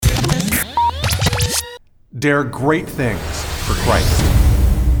Dare great things for Christ.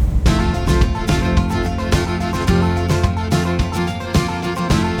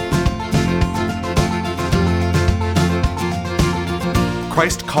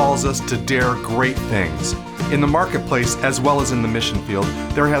 Christ calls us to dare great things. In the marketplace, as well as in the mission field,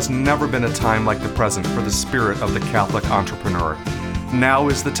 there has never been a time like the present for the spirit of the Catholic entrepreneur. Now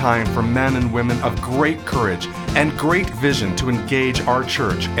is the time for men and women of great courage and great vision to engage our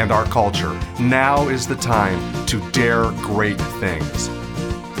church and our culture. Now is the time to dare great things.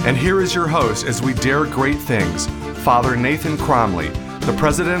 And here is your host as we dare great things, Father Nathan Cromly, the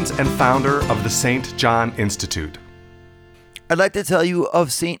president and founder of the St. John Institute. I'd like to tell you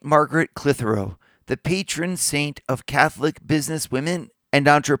of St. Margaret Clitheroe, the patron saint of Catholic businesswomen and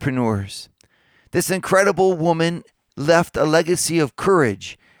entrepreneurs. This incredible woman left a legacy of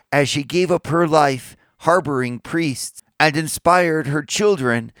courage as she gave up her life harboring priests and inspired her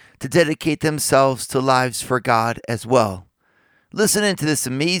children to dedicate themselves to lives for God as well. Listen into this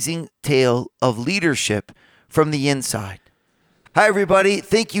amazing tale of leadership from the inside. Hi, everybody.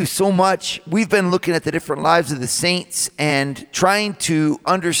 Thank you so much. We've been looking at the different lives of the saints and trying to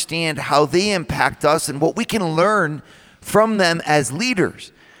understand how they impact us and what we can learn from them as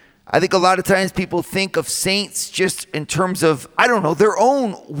leaders. I think a lot of times people think of saints just in terms of, their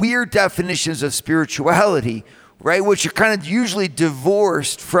own weird definitions of spirituality, right? Which are kind of usually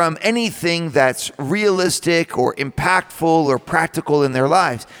divorced from anything that's realistic or impactful or practical in their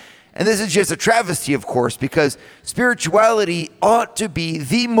lives. And this is just a travesty, of course, because spirituality ought to be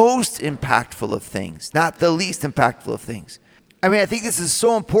the most impactful of things, not the least impactful of things. I think this is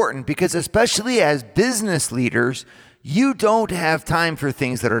so important because especially as business leaders, you don't have time for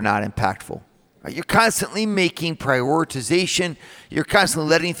things that are not impactful. You're constantly making prioritization. You're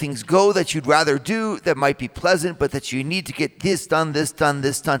constantly letting things go that you'd rather do that might be pleasant, but that you need to get this done, this done,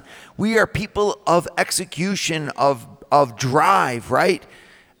 this done. We are people of execution, of drive, right?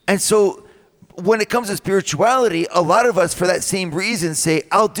 And so when it comes to spirituality, a lot of us, for that same reason, say,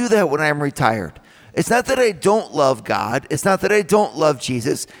 I'll do that when I'm retired. It's not that I don't love God. It's not that I don't love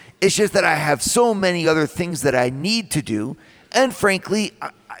Jesus. It's just that I have so many other things that I need to do. And frankly,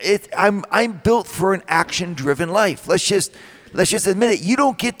 I'm built for an action-driven life. Let's just admit it. You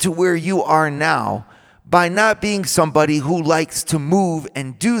don't get to where you are now by not being somebody who likes to move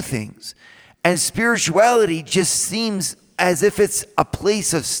and do things. And spirituality just seems as if it's a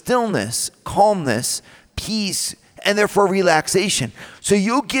place of stillness, calmness, peace, and therefore relaxation. So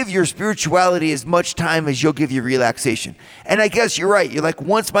you'll give your spirituality as much time as you'll give your relaxation. And I guess you're right. You're like,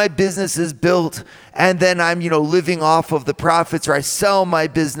 once my business is built and then I'm, living off of the profits, or I sell my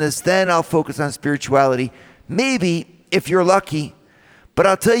business, then I'll focus on spirituality. Maybe, if you're lucky. But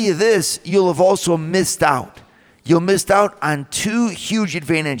I'll tell you this, you'll have also missed out. You'll missed out on two huge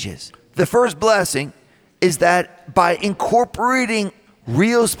advantages. The first blessing is that by incorporating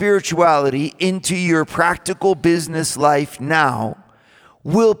real spirituality into your practical business life now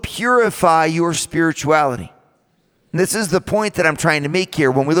will purify your spirituality. And this is the point that I'm trying to make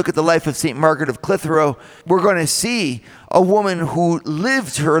here. When we look at the life of St. Margaret of Clitheroe, we're going to see a woman who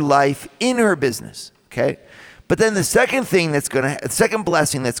lived her life in her business, okay? But then the second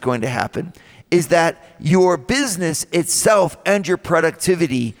blessing that's going to happen is that your business itself and your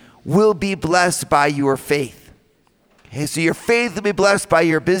productivity will be blessed by your faith. Okay, so your faith will be blessed by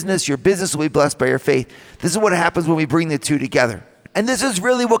your business will be blessed by your faith. This is what happens when we bring the two together. And this is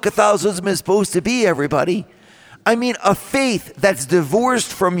really what Catholicism is supposed to be, everybody. A faith that's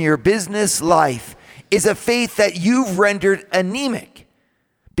divorced from your business life is a faith that you've rendered anemic.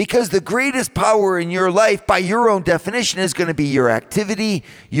 Because the greatest power in your life, by your own definition, is going to be your activity,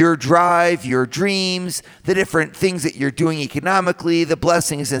 your drive, your dreams, the different things that you're doing economically, the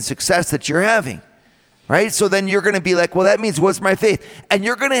blessings and success that you're having, right? So then you're going to be like, well, that means what's my faith? And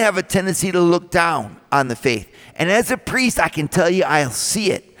you're going to have a tendency to look down on the faith. And as a priest, I can tell you, I'll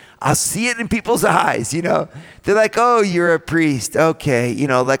see it. I'll see it in people's eyes, They're like, oh, you're a priest. Okay, I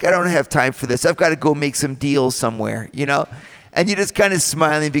don't have time for this. I've got to go make some deals somewhere, And you're just kind of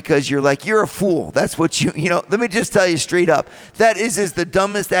smiling because you're like, you're a fool. That's what let me just tell you straight up. That is the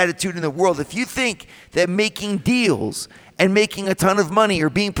dumbest attitude in the world. If you think that making deals and making a ton of money or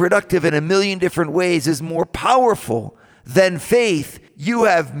being productive in a million different ways is more powerful than faith, you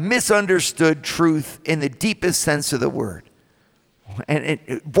have misunderstood truth in the deepest sense of the word.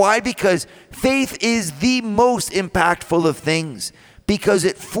 And why? Because faith is the most impactful of things. Because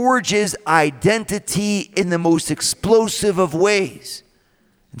it forges identity in the most explosive of ways.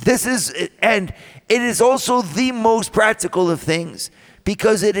 And it is also the most practical of things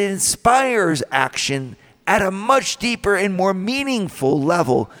because it inspires action at a much deeper and more meaningful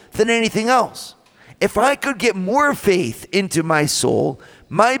level than anything else. if I could get more faith into my soul,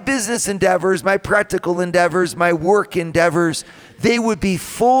 my business endeavors, my practical endeavors, my work endeavors, they would be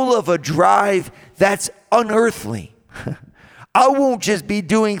full of a drive that's unearthly. I won't just be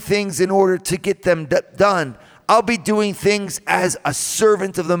doing things in order to get them done. I'll be doing things as a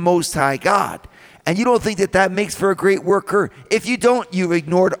servant of the Most High God. And you don't think that that makes for a great worker? If you don't, you've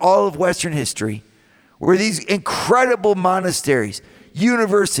ignored all of Western history, where these incredible monasteries,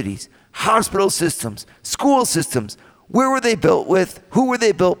 universities, hospital systems, school systems, where were they built with? Who were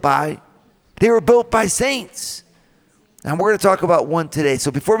they built by? They were built by saints. And we're going to talk about one today.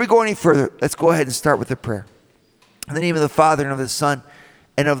 So before we go any further, let's go ahead and start with a prayer. In the name of the Father, and of the Son,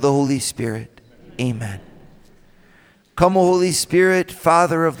 and of the Holy Spirit. Amen. Come, O Holy Spirit,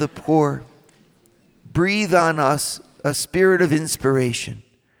 Father of the poor, breathe on us a spirit of inspiration,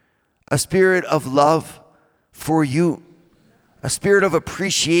 a spirit of love for you, a spirit of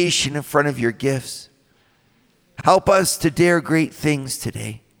appreciation in front of your gifts. Help us to dare great things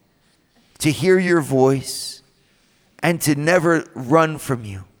today, to hear your voice, and to never run from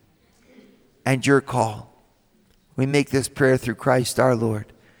you and your call. We make this prayer through Christ our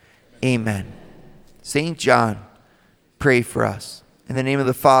Lord. Amen. St. John, pray for us. In the name of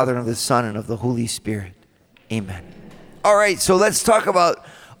the Father, and of the Son, and of the Holy Spirit. Amen. All right, so let's talk about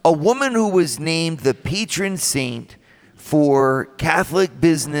a woman who was named the patron saint for Catholic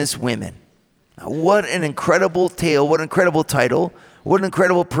business women. What an incredible tale, what an incredible title, what an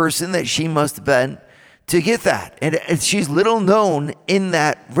incredible person that she must have been to get that. And she's little known in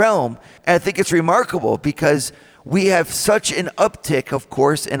that realm. And I think it's remarkable because we have such an uptick, of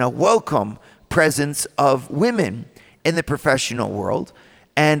course, and a welcome presence of women in the professional world.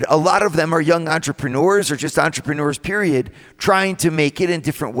 And a lot of them are young entrepreneurs or just entrepreneurs, period, trying to make it in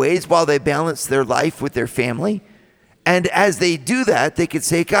different ways while they balance their life with their family. And as they do that, they could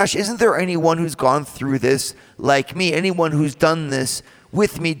say, gosh, isn't there anyone who's gone through this like me? Anyone who's done this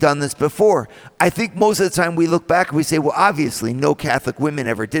with me, done this before? I think most of the time we look back and we say, well, obviously no Catholic women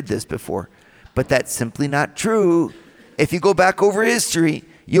ever did this before. But that's simply not true. If you go back over history,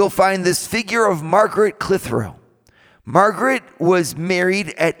 you'll find this figure of Margaret Clitheroe. Margaret was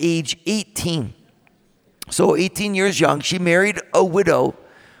married at age 18. So 18 years young, she married a widow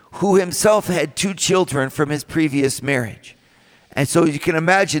who himself had 2 children from his previous marriage. And so you can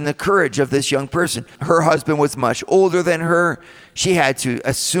imagine the courage of this young person. Her husband was much older than her. She had to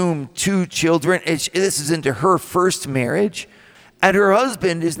assume 2 children. This is into her first marriage. And her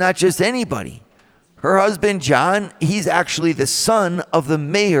husband is not just anybody. Her husband, John, he's actually the son of the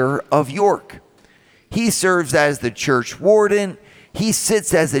mayor of York. He serves as the church warden. He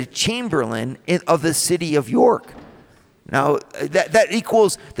sits as a chamberlain of the city of York. Now, that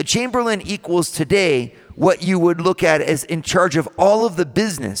equals, the chamberlain equals today what you would look at as in charge of all of the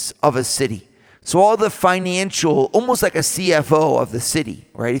business of a city. So all the financial, almost like a CFO of the city,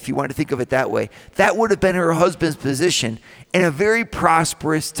 right? If you want to think of it that way. That would have been her husband's position in a very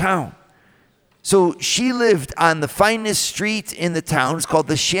prosperous town. So she lived on the finest street in the town. It's called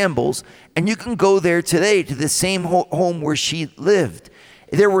the Shambles. And you can go there today to the same home where she lived.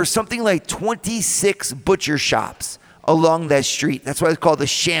 There were something like 26 butcher shops along that street. That's why it's called the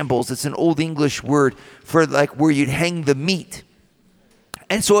Shambles. It's an old English word for like where you'd hang the meat.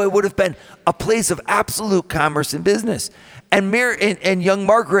 And so it would have been a place of absolute commerce and business. And young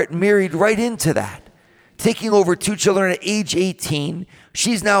Margaret married right into that, taking over 2 children at age 18.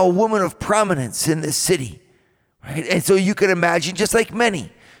 She's now a woman of prominence in this city, right? And so you can imagine, just like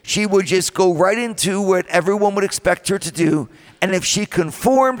many, she would just go right into what everyone would expect her to do. And if she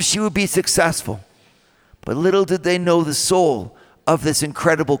conformed, she would be successful. But little did they know the soul of this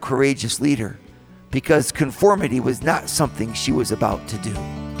incredible, courageous leader, because conformity was not something she was about to do.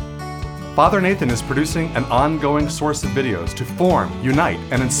 Father Nathan is producing an ongoing source of videos to form, unite,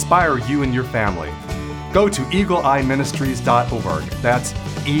 and inspire you and your family. Go to eagleeyeministries.org. That's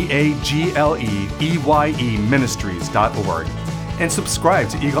EAGLEEYE ministries.org. And subscribe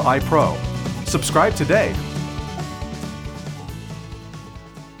to Eagle Eye Pro. Subscribe today.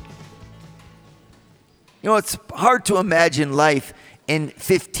 You know, it's hard to imagine life in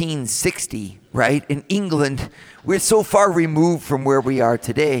 1560, right? In England, we're so far removed from where we are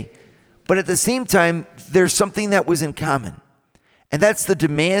today. But at the same time, there's something that was in common. And that's the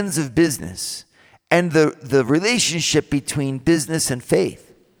demands of business and the relationship between business and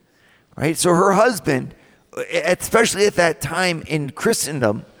faith, right? So her husband, especially at that time in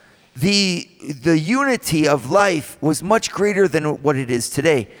Christendom, the unity of life was much greater than what it is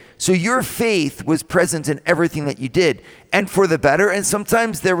today. So your faith was present in everything that you did, and for the better. And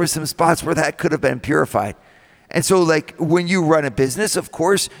sometimes there were some spots where that could have been purified. And so, like, when you run a business, of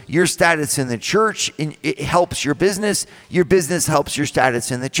course, your status in the church, it helps your business helps your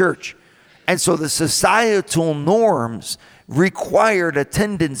status in the church. And so the societal norms required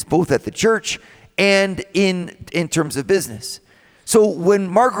attendance both at the church and in terms of business. So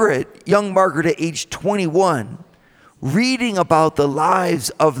when young Margaret at age 21, reading about the lives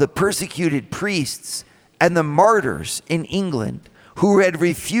of the persecuted priests and the martyrs in England who had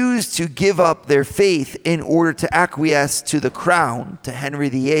refused to give up their faith in order to acquiesce to the crown, to Henry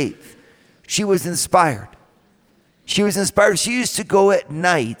VIII, she was inspired. She used to go at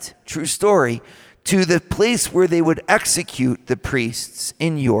night, true story, to the place where they would execute the priests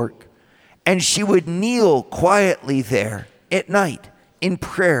in York, and she would kneel quietly there at night in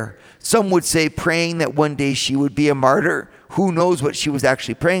prayer. Some would say praying that one day she would be a martyr. Who knows what she was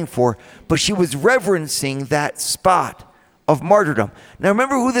actually praying for, but she was reverencing that spot of martyrdom. Now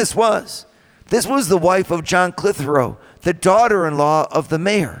remember who this was. This was the wife of John Clitheroe, the daughter-in-law of the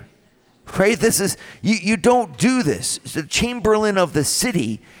mayor. Right? This is, you don't do this. It's the chamberlain of the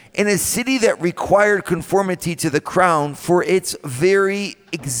city, in a city that required conformity to the crown for its very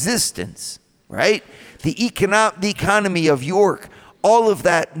existence, right? The economy of York, all of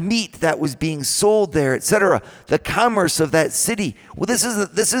that meat that was being sold there, etc., the commerce of that city. Well, this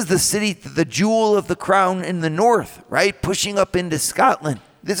is the city, the jewel of the crown in the north, right? Pushing up into Scotland.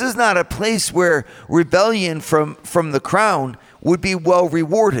 This is not a place where rebellion from the crown would be well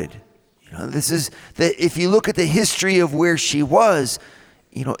rewarded. This is if you look at the history of where she was,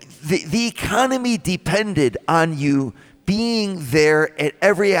 the economy depended on you being there at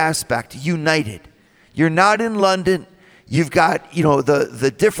every aspect, united. You're not in London. You've got,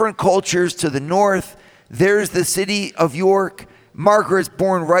 the different cultures to the north. There's the city of York. Margaret's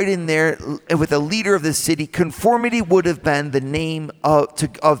born right in there with a leader of the city. Conformity would have been the name of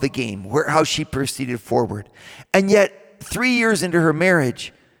the game, how she proceeded forward. And yet, 3 years into her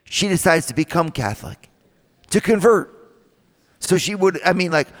marriage, she decides to become Catholic, to convert. So she would,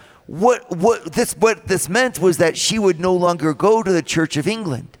 what this meant was that she would no longer go to the Church of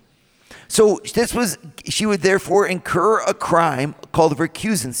England. So she would therefore incur a crime called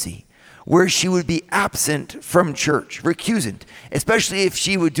recusancy, where she would be absent from church, recusant, especially if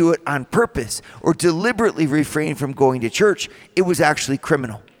she would do it on purpose or deliberately refrain from going to church. It was actually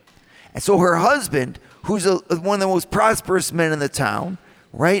criminal. And so her husband, who's one of the most prosperous men in the town,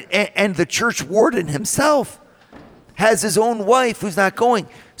 right, and the church warden himself, has his own wife who's not going.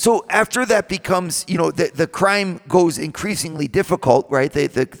 So after that becomes, the crime goes increasingly difficult, right?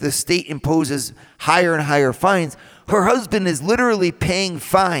 The state imposes higher and higher fines. Her husband is literally paying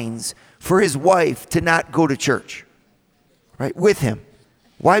fines for his wife to not go to church, right, with him.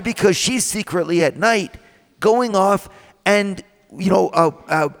 Why? Because she's secretly at night going off and,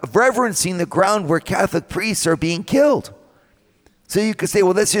 reverencing the ground where Catholic priests are being killed. So you could say,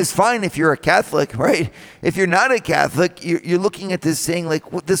 well, that's just fine if you're a Catholic, right? If you're not a Catholic, you're looking at this saying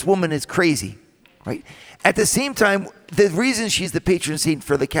like, well, this woman is crazy, right? At the same time, the reason she's the patron saint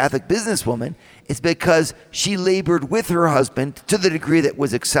for the Catholic businesswoman is because she labored with her husband to the degree that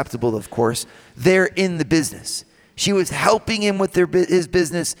was acceptable, of course, there in the business. She was helping him with his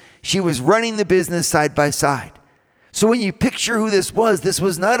business. She was running the business side by side. So when you picture who this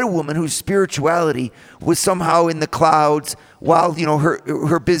was not a woman whose spirituality was somehow in the clouds while,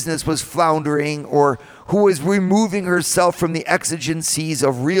 her business was floundering, or who was removing herself from the exigencies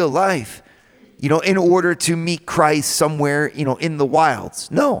of real life, in order to meet Christ somewhere, in the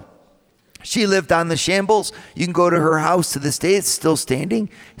wilds. No. She lived on the shambles. You can go to her house to this day. It's still standing.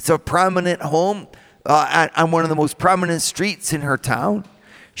 It's a prominent home on one of the most prominent streets in her town.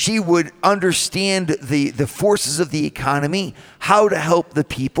 She would understand the forces of the economy, how to help the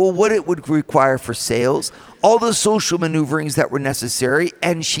people, what it would require for sales, all the social maneuverings that were necessary,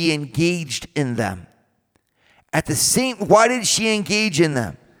 and she engaged in them. Why did she engage in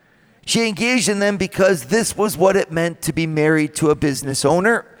them? She engaged in them because this was what it meant to be married to a business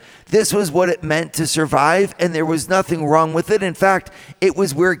owner. This was what it meant to survive, and there was nothing wrong with it. In fact, it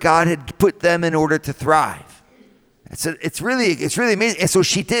was where God had put them in order to thrive. It's really amazing. And so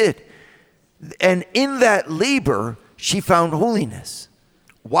she did. And in that labor, she found holiness.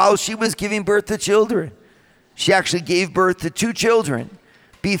 While she was giving birth to children, she actually gave birth to 2 children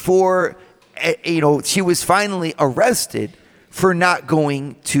before, she was finally arrested for not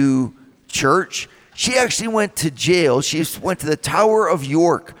going to church. She actually went to jail. She went to the Tower of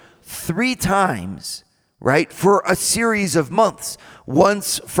York 3 times, right, for a series of months.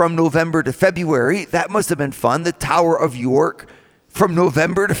 Once from November to February. That must have been fun. The Tower of York from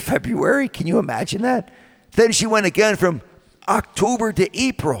November to February. Can you imagine that? Then she went again from October to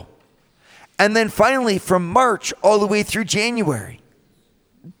April. And then finally from March all the way through January,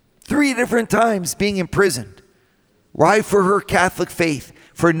 3 different times being imprisoned. Why? For her Catholic faith,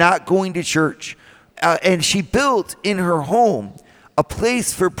 for not going to church. And she built in her home a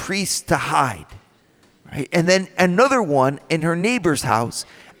place for priests to hide. Right? And then another one in her neighbor's house,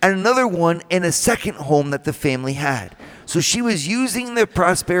 and another one in a second home that the family had. So she was using the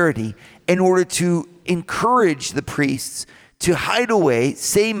prosperity in order to encourage the priests to hide away,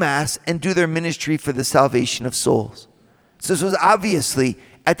 say mass, and do their ministry for the salvation of souls. So this was obviously,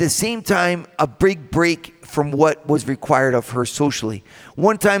 at the same time, a big break from what was required of her socially.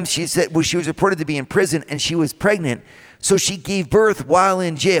 One time she said, well, she was reported to be in prison and she was pregnant, so she gave birth while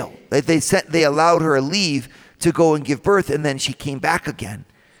in jail. They allowed her a leave to go and give birth, and then she came back again.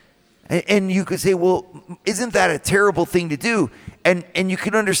 And you could say, well, isn't that a terrible thing to do? And you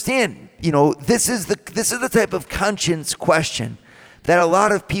can understand, this is the type of conscience question that a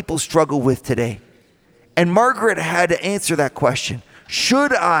lot of people struggle with today. And Margaret had to answer that question.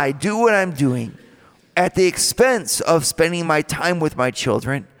 Should I do what I'm doing at the expense of spending my time with my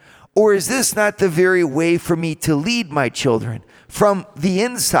children? Or is this not the very way for me to lead my children from the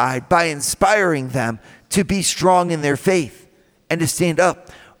inside by inspiring them to be strong in their faith and to stand up?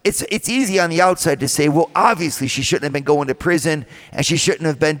 It's easy on the outside to say, well, obviously she shouldn't have been going to prison and she shouldn't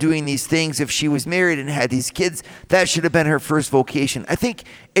have been doing these things if she was married and had these kids. That should have been her first vocation. I think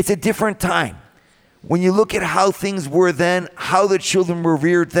it's a different time. When you look at how things were then, how the children were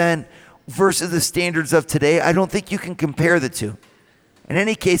reared then versus the standards of today, I don't think you can compare the two. In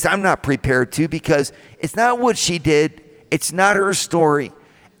any case, I'm not prepared to, because it's not what she did. It's not her story.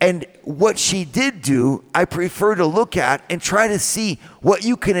 And what she did do, I prefer to look at and try to see what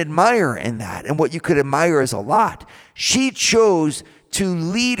you can admire in that. And what you could admire is a lot. She chose to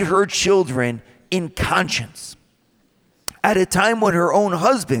lead her children in conscience at a time when her own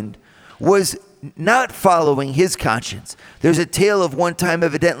husband was not following his conscience. There's a tale of one time,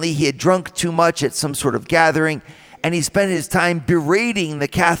 evidently, he had drunk too much at some sort of gathering, and he spent his time berating the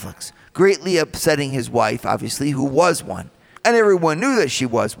Catholics, greatly upsetting his wife, obviously, who was one. And everyone knew that she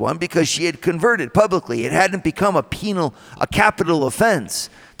was one because she had converted publicly. It hadn't become a capital offense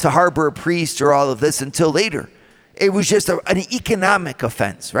to harbor a priest or all of this until later. It was just an economic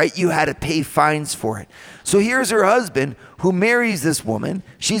offense, right? You had to pay fines for it. So here's her husband who marries this woman.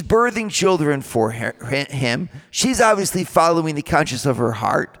 She's birthing children for him. She's obviously following the conscience of her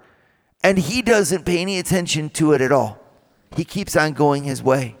heart. And he doesn't pay any attention to it at all. He keeps on going his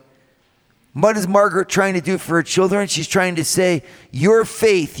way. What is Margaret trying to do for her children? She's trying to say, your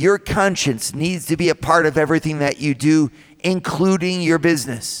faith, your conscience needs to be a part of everything that you do, including your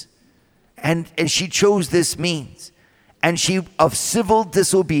business. And she chose this means. And she, of civil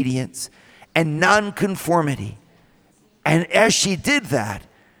disobedience and nonconformity. And as she did that,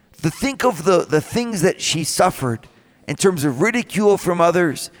 think of the things that she suffered in terms of ridicule from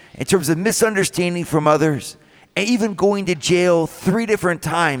others, in terms of misunderstanding from others, and even going to jail 3 different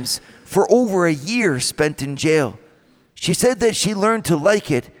times for over a year spent in jail. She said that she learned to like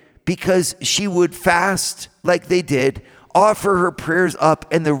it because she would fast like they did, offer her prayers up,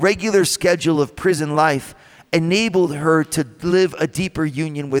 and the regular schedule of prison life enabled her to live a deeper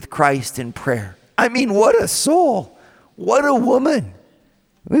union with Christ in prayer. I mean, what a soul. What a woman.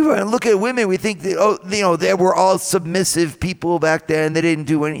 We look at women, we think that, they were all submissive people back then. They didn't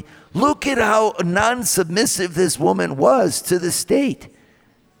do any. Look at how non-submissive this woman was to the state.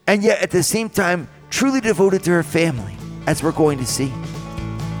 And yet, at the same time, truly devoted to her family, as we're going to see.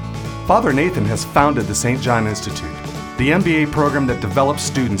 Father Nathan has founded the St. John Institute, the MBA program that develops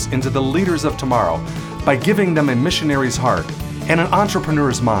students into the leaders of tomorrow by giving them a missionary's heart and an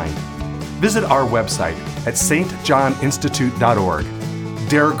entrepreneur's mind. Visit our website at stjohninstitute.org.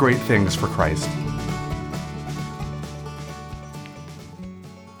 Dare great things for Christ.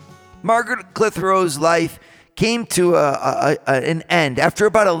 Margaret Clitheroe's life came to an end after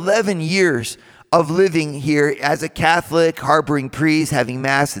about 11 years of living here as a Catholic, harboring priests, having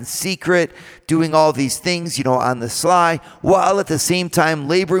mass in secret, doing all these things, on the sly, while at the same time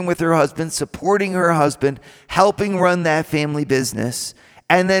laboring with her husband, supporting her husband, helping run that family business,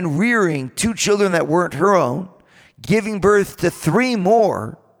 and then rearing 2 children that weren't her own, giving birth to 3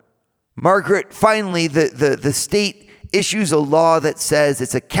 more. Margaret, finally, the state issues a law that says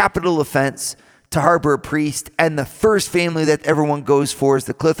it's a capital offense to harbor a priest, and the first family that everyone goes for is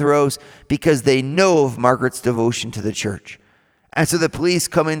the Clitheroes because they know of Margaret's devotion to the church. And so the police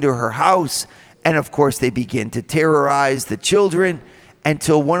come into her house, and of course they begin to terrorize the children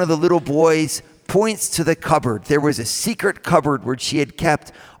until one of the little boys points to the cupboard. There was a secret cupboard where she had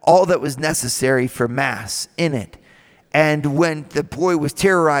kept all that was necessary for Mass in it. And when the boy was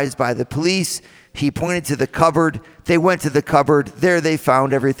terrorized by the police, he pointed to the cupboard. They went to the cupboard. There they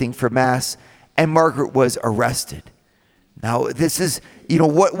found everything for Mass, and Margaret was arrested. Now, this is,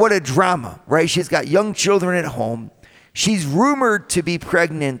 what a drama, right? She's got young children at home. She's rumored to be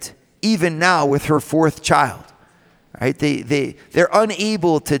pregnant even now with her fourth child, right? They're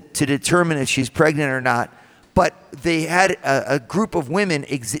unable to determine if she's pregnant or not, but they had a group of women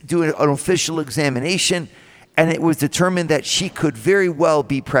do an official examination, and it was determined that she could very well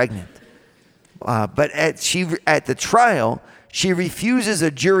be pregnant. But at the trial, she refuses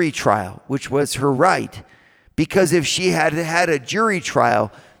a jury trial, which was her right, because if she had had a jury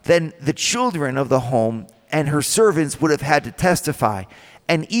trial, then the children of the home and her servants would have had to testify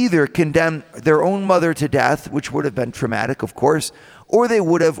and either condemn their own mother to death, which would have been traumatic, of course, or they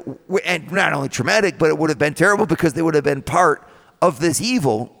would have, and not only traumatic, but it would have been terrible because they would have been part of this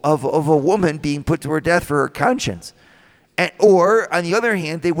evil of a woman being put to her death for her conscience. Or, on the other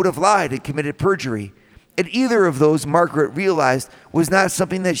hand, they would have lied and committed perjury. And either of those, Margaret realized, was not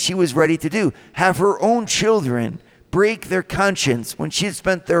something that she was ready to do. Have her own children break their conscience when she had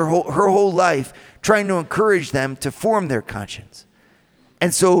spent her whole life trying to encourage them to form their conscience.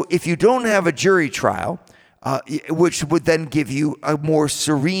 And so if you don't have a jury trial, which would then give you a more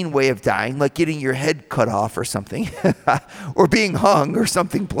serene way of dying, like getting your head cut off or something, or being hung or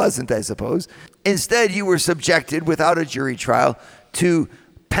something pleasant, I suppose. Instead, you were subjected, without a jury trial, to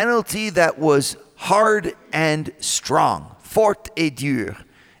penalty that was hard and strong. Fort et dur.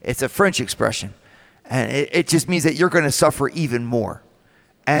 It's a French expression. And it just means that you're going to suffer even more.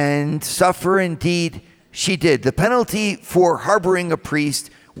 And suffer indeed she did. The penalty for harboring a priest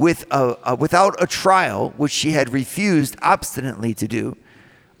without a trial, which she had refused obstinately to do,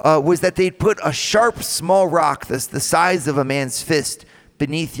 was that they'd put a sharp, small rock that's the size of a man's fist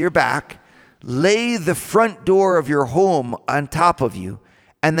beneath your back, lay the front door of your home on top of you,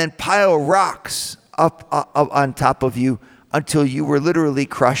 and then pile rocks up on top of you until you were literally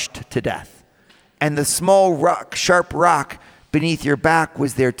crushed to death. And the small rock, sharp rock beneath your back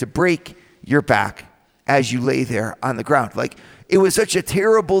was there to break your back as you lay there on the ground. Like, it was such a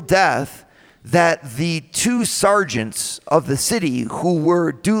terrible death that the two sergeants of the city who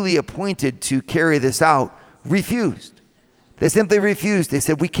were duly appointed to carry this out refused. They simply refused. They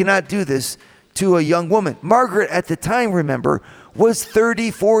said, we cannot do this to a young woman. Margaret, at the time, remember, was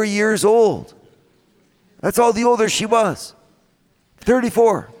 34 years old. That's all the older she was.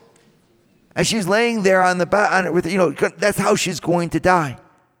 34. And she's laying there on the back, that's how she's going to die.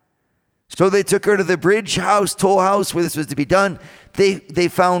 So they took her to the bridge house, toll house, where this was to be done. They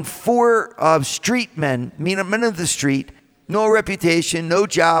found 4 street men of the street, no reputation, no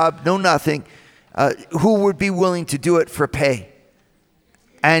job, no nothing, who would be willing to do it for pay.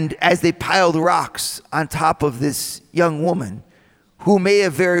 And as they piled rocks on top of this young woman, who may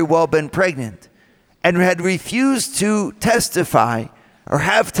have very well been pregnant, and had refused to testify or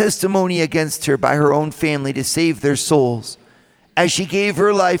have testimony against her by her own family to save their souls, as she gave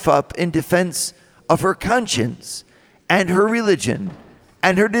her life up in defense of her conscience and her religion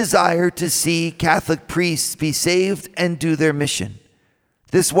and her desire to see Catholic priests be saved and do their mission.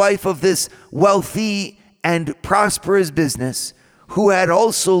 This wife of this wealthy and prosperous business, who had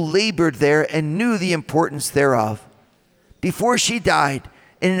also labored there and knew the importance thereof, before she died,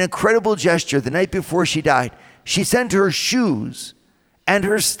 in an incredible gesture, the night before she died, she sent her shoes and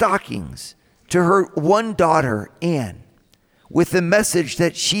her stockings to her one daughter, Anne, with the message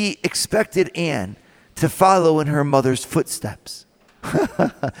that she expected Anne to follow in her mother's footsteps.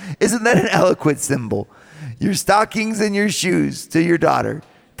 Isn't that an eloquent symbol? Your stockings and your shoes to your daughter,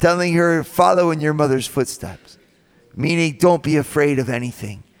 telling her, follow in your mother's footsteps. Meaning, don't be afraid of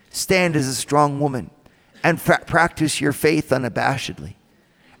anything. Stand as a strong woman and practice your faith unabashedly.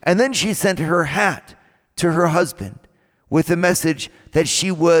 And then she sent her hat to her husband with the message that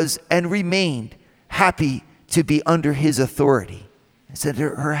she was and remained happy to be under his authority. I sent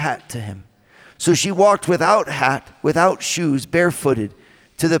her hat to him. So she walked without hat, without shoes, barefooted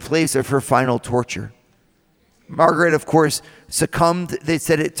to the place of her final torture. Margaret, of course, succumbed. They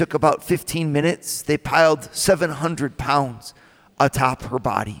said it took about 15 minutes. They piled 700 pounds atop her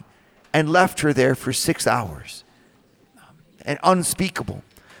body and left her there for 6 hours. And unspeakable.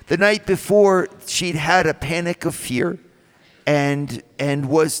 The night before, she'd had a panic of fear and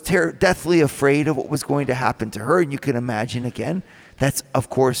was deathly afraid of what was going to happen to her. And you can imagine, again, that's, of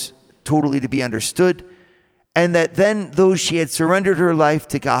course, totally to be understood. And that then, though she had surrendered her life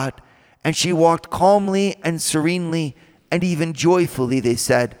to God, and she walked calmly and serenely and even joyfully, they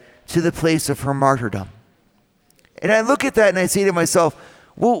said, to the place of her martyrdom. And I look at that and I say to myself,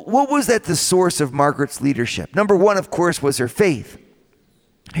 Well, what was at the source of Margaret's leadership? Number one, of course, was her faith.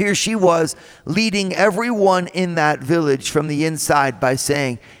 Here she was leading everyone in that village from the inside by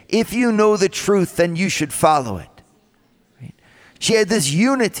saying, if you know the truth, then you should follow it. Right? She had this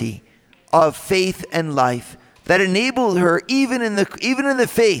unity of faith and life that enabled her, even in the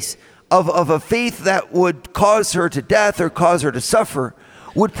face of a faith that would cause her to death or cause her to suffer,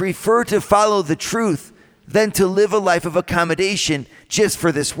 would prefer to follow the truth than to live a life of accommodation just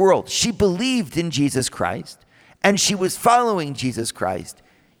for this world. She believed in Jesus Christ, and she was following Jesus Christ,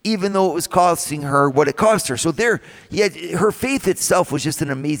 even though it was costing her what it cost her. So her faith itself was just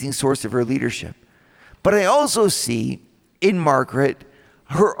an amazing source of her leadership. But I also see in Margaret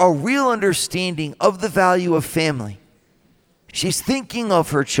a real understanding of the value of family. She's thinking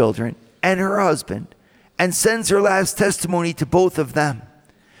of her children and her husband and sends her last testimony to both of them.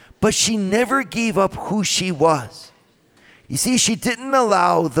 But she never gave up who she was. You see, she didn't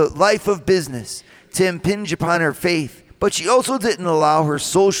allow the life of business to impinge upon her faith, but she also didn't allow her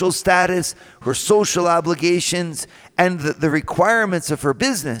social status, her social obligations, and the requirements of her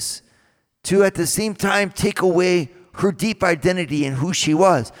business to at the same time take away her deep identity in who she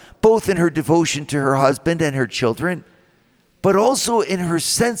was, both in her devotion to her husband and her children, but also in her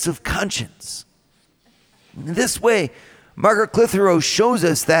sense of conscience. In this way, Margaret Clitheroe shows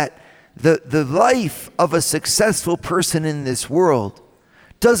us that the life of a successful person in this world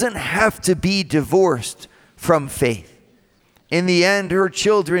doesn't have to be divorced from faith. In the end, her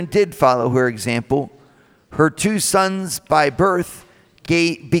children did follow her example. Her 2 sons by birth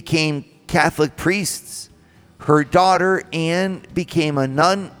became Catholic priests. Her daughter, Anne, became a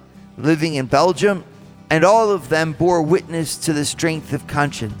nun living in Belgium, and all of them bore witness to the strength of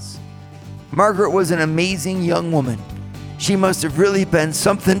conscience. Margaret was an amazing young woman. She must have really been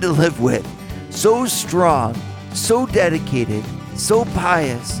something to live with. So strong, so dedicated, so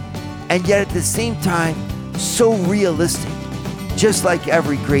pious, and yet at the same time, so realistic, just like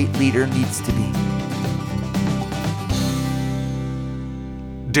every great leader needs to be.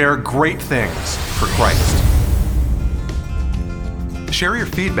 Dare great things for Christ. Share your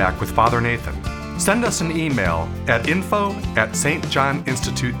feedback with Father Nathan. Send us an email at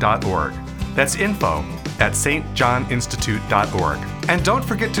info@stjohninstitute.org. That's info@stjohninstitute.org. And don't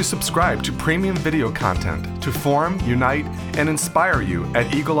forget to subscribe to premium video content to form, unite, and inspire you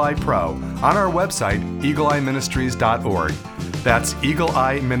at Eagle Eye Pro on our website, eagleeyeministries.org. That's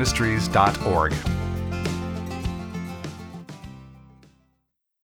eagleeyeministries.org.